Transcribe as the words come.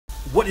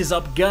What is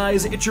up,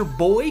 guys? It's your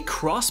boy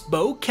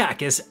Crossbow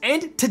Cactus,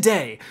 and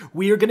today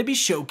we are going to be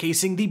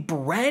showcasing the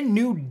brand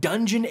new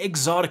dungeon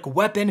exotic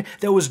weapon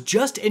that was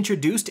just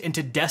introduced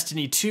into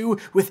Destiny 2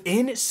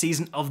 within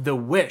Season of the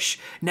Wish.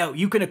 Now,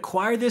 you can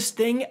acquire this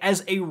thing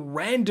as a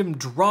random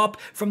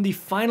drop from the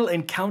final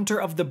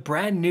encounter of the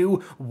brand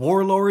new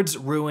Warlords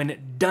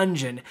Ruin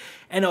dungeon.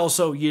 And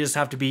also, you just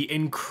have to be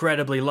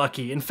incredibly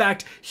lucky. In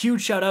fact,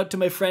 huge shout out to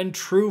my friend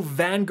True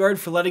Vanguard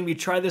for letting me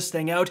try this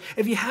thing out.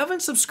 If you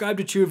haven't subscribed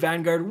to True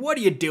Vanguard, what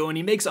are you doing?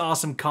 He makes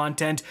awesome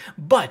content.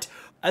 But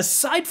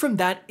aside from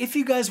that, if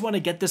you guys want to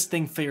get this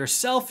thing for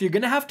yourself, you're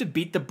going to have to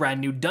beat the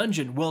brand new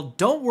dungeon. Well,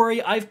 don't worry,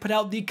 I've put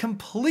out the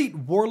complete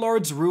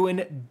Warlords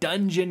Ruin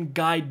dungeon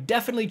guide.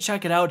 Definitely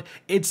check it out.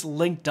 It's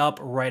linked up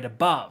right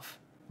above.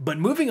 But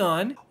moving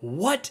on,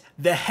 what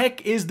the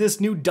heck is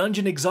this new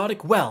dungeon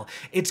exotic? Well,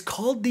 it's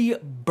called the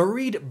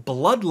Buried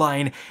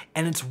Bloodline,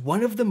 and it's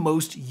one of the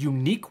most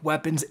unique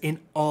weapons in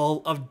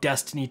all of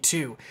Destiny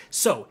 2.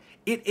 So,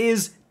 it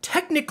is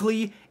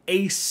technically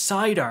a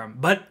sidearm,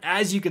 but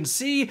as you can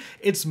see,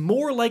 it's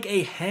more like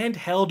a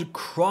handheld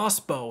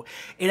crossbow.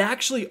 It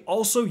actually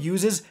also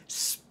uses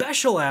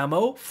special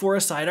ammo for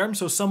a sidearm,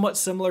 so somewhat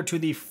similar to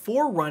the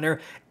Forerunner,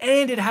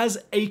 and it has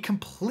a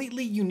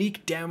completely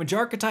unique damage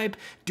archetype,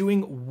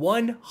 doing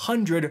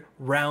 100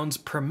 rounds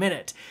per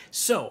minute.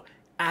 So,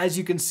 as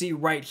you can see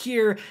right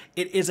here,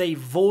 it is a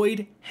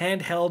void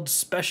handheld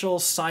special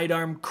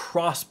sidearm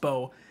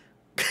crossbow.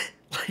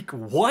 Like,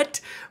 what?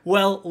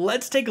 Well,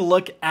 let's take a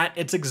look at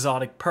its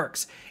exotic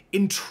perks.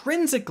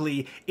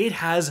 Intrinsically, it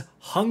has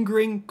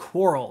Hungering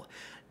Quarrel,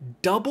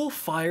 double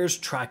fires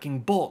tracking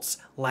bolts.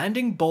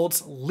 Landing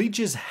bolts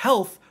leeches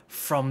health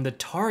from the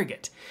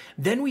target.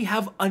 Then we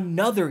have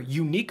another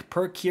unique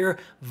perk here,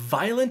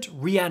 Violent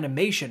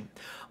Reanimation.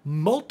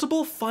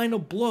 Multiple final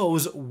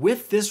blows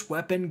with this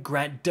weapon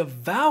grant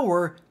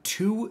Devour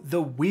to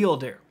the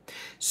wielder.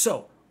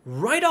 So,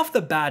 right off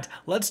the bat,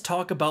 let's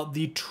talk about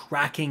the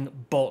tracking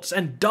bolts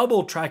and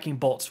double tracking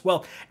bolts.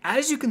 Well,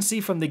 as you can see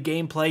from the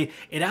gameplay,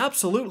 it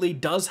absolutely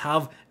does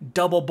have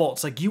double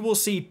bolts. Like, you will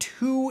see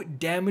 2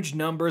 damage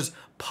numbers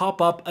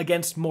pop up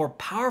against more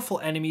powerful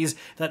enemies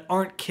that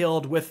aren't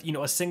killed with,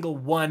 a single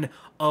one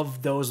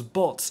of those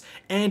bolts.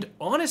 And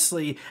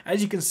honestly,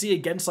 as you can see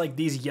against like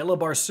these yellow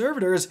bar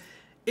servitors,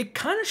 it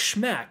kind of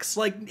schmacks.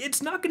 Like, it's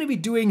not going to be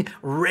doing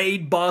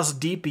raid boss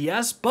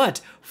DPS,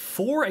 but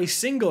for a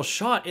single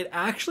shot, it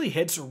actually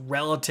hits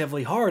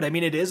relatively hard. I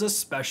mean, it is a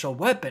special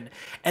weapon.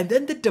 And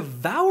then the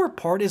Devour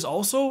part is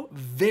also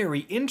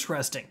very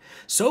interesting.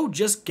 So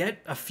just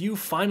get a few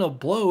final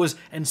blows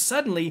and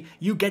suddenly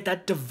you get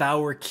that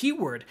Devour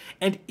keyword.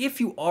 And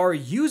if you are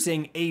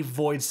using a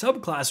Void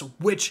subclass,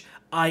 which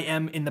I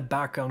am in the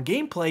background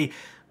gameplay,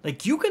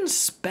 like, you can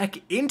spec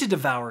into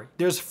Devour.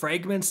 There's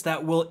fragments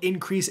that will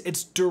increase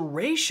its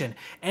duration,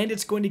 and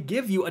it's going to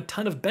give you a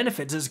ton of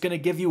benefits. It's going to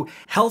give you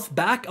health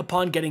back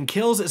upon getting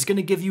kills. It's going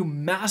to give you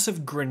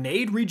massive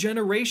grenade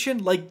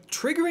regeneration. Like,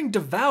 triggering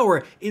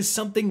Devour is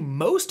something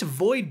most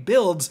Void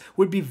builds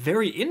would be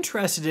very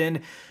interested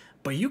in,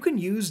 but you can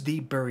use the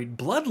Buried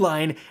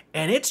Bloodline,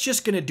 and it's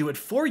just going to do it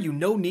for you.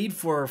 No need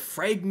for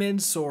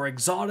fragments or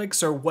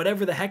exotics or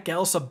whatever the heck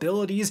else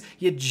abilities.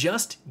 You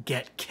just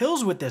get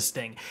kills with this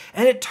thing.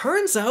 And it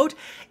turns out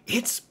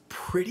it's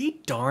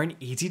pretty darn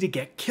easy to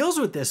get kills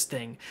with this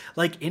thing.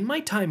 Like, in my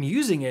time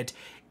using it,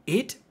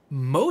 it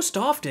most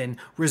often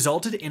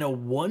resulted in a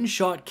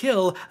one-shot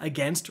kill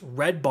against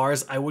red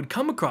bars I would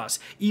come across.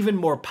 Even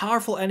more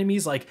powerful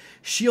enemies like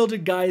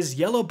shielded guys,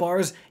 yellow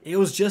bars, it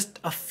was just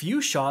a few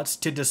shots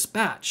to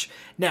dispatch.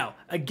 Now,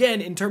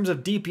 again, in terms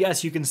of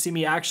DPS, you can see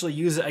me actually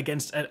use it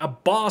against a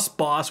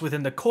boss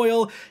within the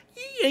Coil.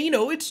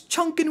 It's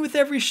chunking with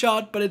every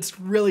shot, but it's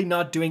really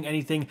not doing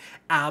anything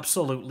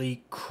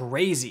absolutely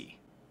crazy.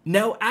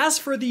 Now, as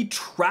for the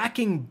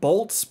tracking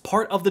bolts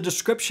part of the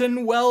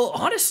description, well,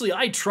 honestly,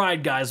 I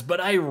tried, guys, but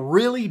I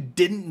really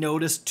didn't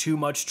notice too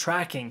much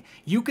tracking.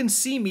 You can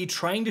see me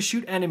trying to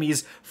shoot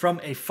enemies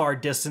from a far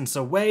distance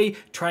away,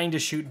 trying to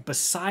shoot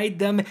beside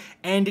them,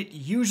 and it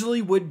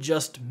usually would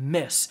just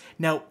miss.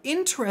 Now,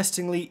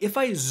 interestingly, if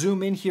I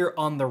zoom in here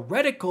on the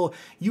reticle,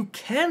 you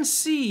can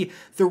see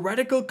the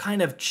reticle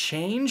kind of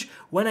change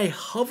when I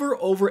hover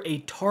over a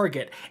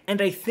target,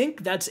 and I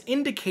think that's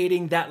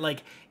indicating that,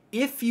 like,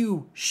 if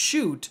you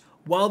shoot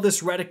while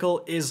this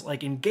reticle is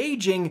like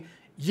engaging,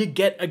 you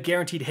get a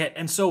guaranteed hit.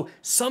 And so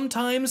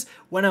sometimes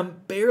when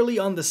I'm barely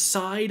on the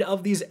side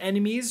of these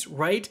enemies,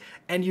 right,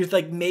 and you're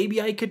like,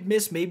 maybe I could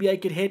miss, maybe I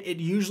could hit, it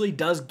usually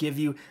does give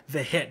you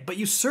the hit. But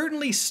you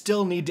certainly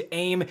still need to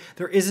aim.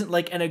 There isn't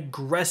like an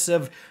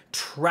aggressive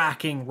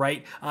tracking,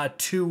 right,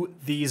 to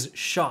these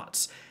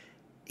shots.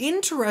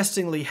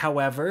 Interestingly,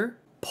 however,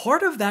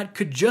 part of that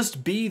could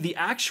just be the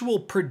actual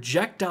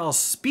projectile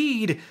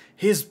speed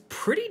is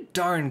pretty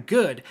darn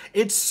good.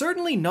 It's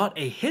certainly not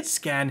a hit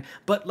scan,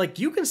 but like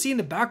you can see in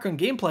the background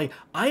gameplay,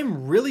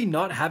 I'm really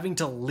not having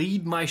to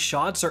lead my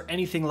shots or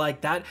anything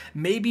like that.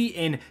 Maybe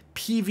in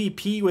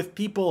PvP with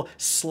people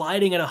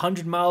sliding at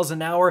 100 miles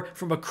an hour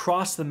from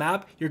across the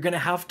map, you're gonna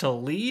have to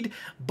lead,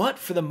 but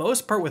for the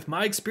most part with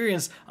my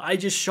experience, I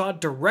just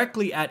shot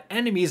directly at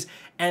enemies,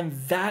 and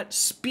that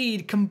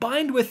speed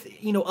combined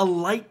with, you know, a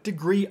light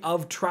degree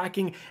of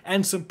tracking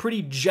and some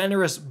pretty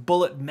generous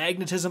bullet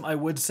magnetism, I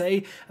would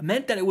say,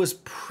 meant that it was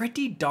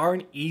pretty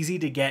darn easy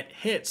to get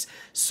hits.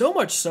 So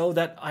much so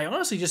that I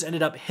honestly just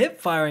ended up hip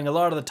firing a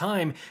lot of the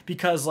time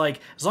because, like,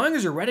 as long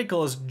as your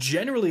reticle is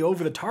generally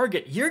over the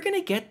target, you're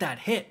gonna get that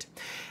hit.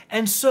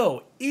 And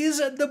so, is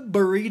the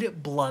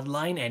Buried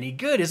Bloodline any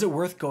good? Is it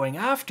worth going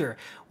after?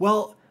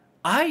 Well,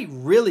 I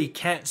really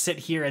can't sit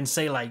here and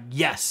say like,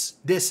 yes,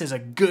 this is a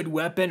good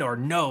weapon, or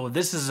no,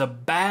 this is a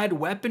bad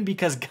weapon,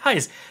 because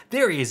guys,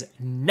 there is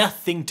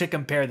nothing to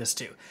compare this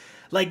to.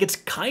 Like, it's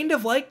kind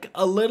of like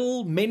a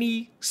little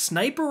mini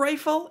sniper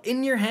rifle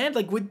in your hand.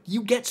 Like,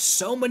 you get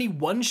so many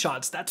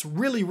one-shots. That's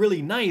really,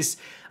 really nice.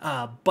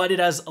 But it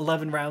has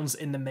 11 rounds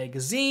in the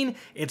magazine.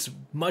 It's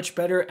much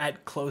better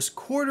at close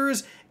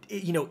quarters.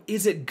 You know,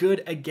 is it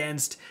good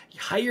against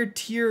higher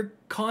tier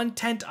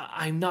content?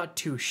 I'm not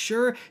too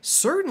sure.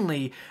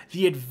 Certainly,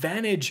 the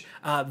advantage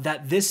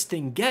that this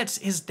thing gets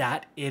is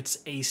that it's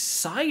a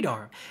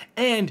sidearm.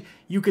 And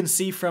you can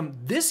see from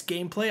this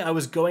gameplay, I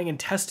was going and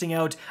testing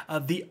out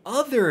the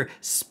other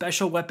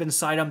special weapon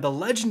sidearm, the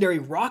legendary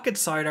rocket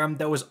sidearm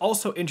that was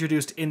also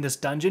introduced in this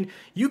dungeon.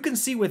 You can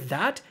see with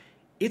that,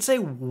 it's a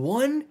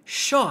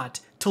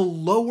one-shot to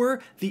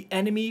lower the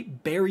enemy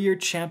barrier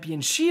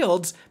champion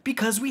shields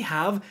because we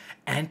have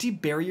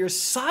anti-barrier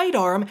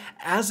sidearm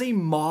as a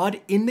mod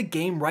in the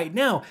game right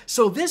now.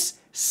 So this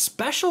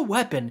special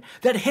weapon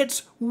that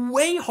hits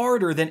way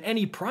harder than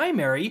any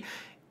primary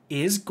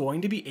is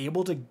going to be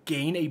able to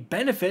gain a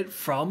benefit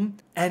from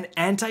an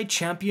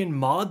anti-champion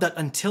mod that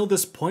until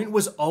this point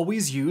was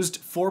always used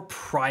for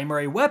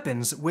primary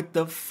weapons, with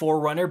the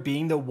Forerunner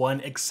being the one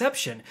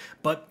exception.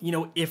 But, you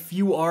know, if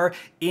you are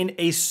in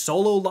a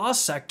solo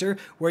lost sector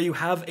where you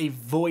have a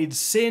void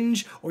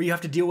singe or you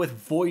have to deal with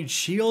void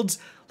shields,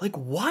 like,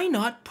 why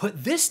not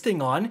put this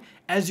thing on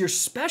as your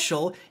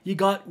special? You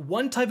got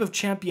one type of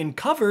champion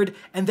covered,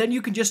 and then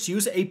you can just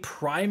use a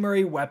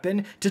primary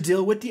weapon to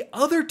deal with the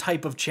other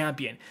type of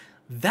champion.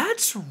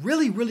 That's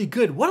really, really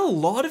good. What a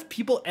lot of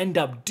people end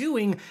up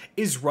doing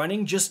is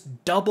running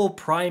just double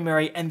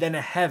primary and then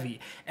a heavy.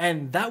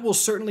 And that will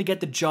certainly get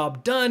the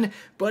job done,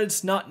 but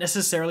it's not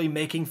necessarily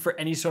making for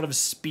any sort of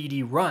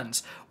speedy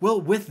runs. Well,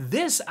 with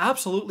this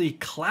absolutely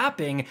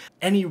clapping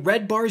any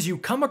red bars you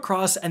come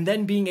across and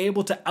then being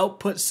able to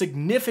output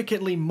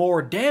significantly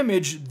more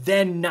damage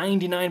than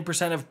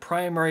 99% of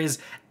primaries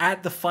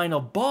at the final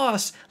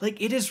boss, like,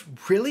 it is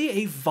really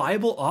a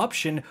viable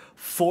option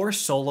for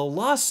solo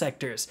lost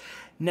sectors.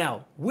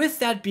 Now, with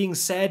that being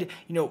said,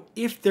 you know,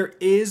 if there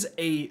is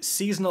a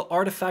seasonal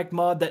artifact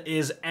mod that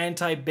is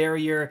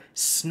anti-barrier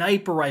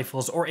sniper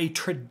rifles or a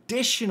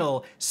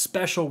traditional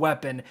special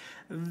weapon,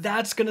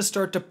 that's going to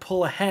start to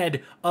pull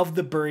ahead of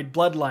the Buried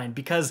Bloodline,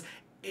 because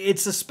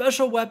it's a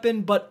special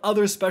weapon, but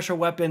other special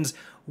weapons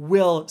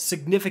will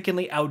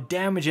significantly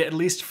outdamage it, at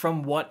least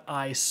from what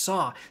I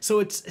saw. So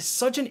it's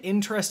such an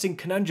interesting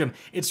conundrum.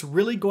 It's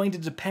really going to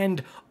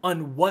depend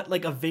on what,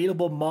 like,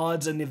 available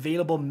mods and the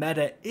available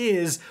meta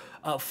is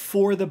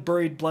for the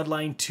Buried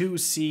Bloodline to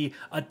see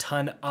a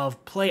ton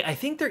of play. I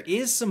think there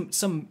is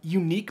some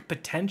unique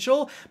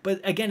potential, but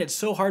again, it's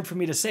so hard for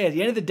me to say. At the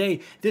end of the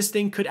day, this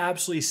thing could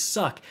absolutely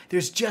suck.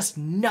 There's just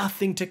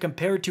nothing to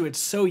compare it to. It's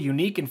so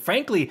unique, and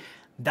frankly,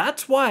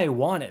 that's why I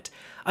want it.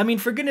 I mean,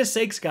 for goodness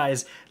sakes,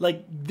 guys,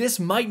 like, this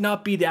might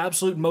not be the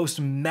absolute most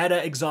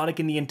meta exotic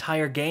in the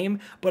entire game,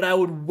 but I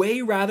would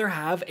way rather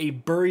have a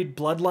Buried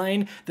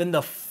Bloodline than the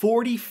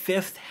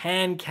 45th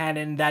hand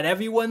cannon that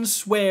everyone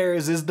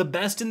swears is the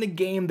best in the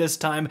game this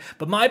time,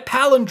 but my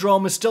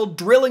palindrome is still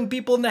drilling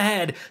people in the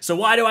head, so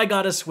why do I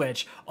gotta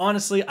switch?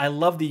 Honestly, I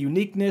love the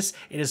uniqueness.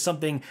 It is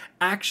something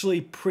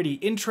actually pretty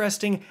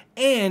interesting,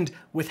 and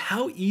with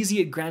how easy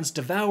it grants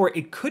Devour,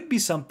 it could be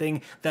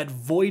something that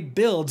Void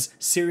builds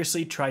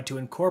seriously try to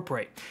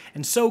incorporate.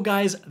 And so,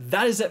 guys,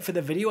 that is it for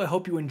the video. I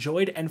hope you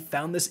enjoyed and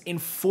found this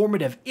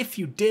informative. If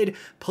you did,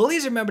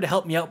 please remember to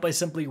help me out by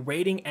simply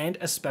rating and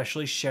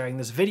especially sharing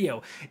this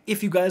video.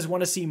 If you guys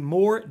want to see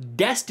more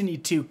Destiny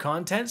 2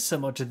 content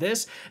similar to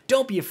this,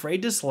 don't be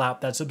afraid to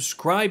slap that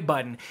subscribe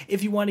button.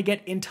 If you want to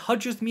get in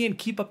touch with me and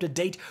keep up to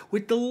date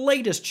with the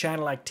latest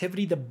channel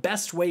activity, the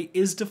best way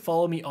is to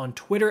follow me on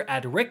Twitter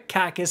at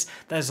RickCacus.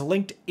 That is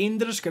linked in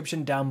the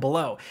description down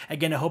below.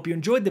 Again, I hope you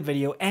enjoyed the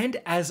video,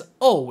 and as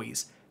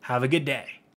always, have a good day.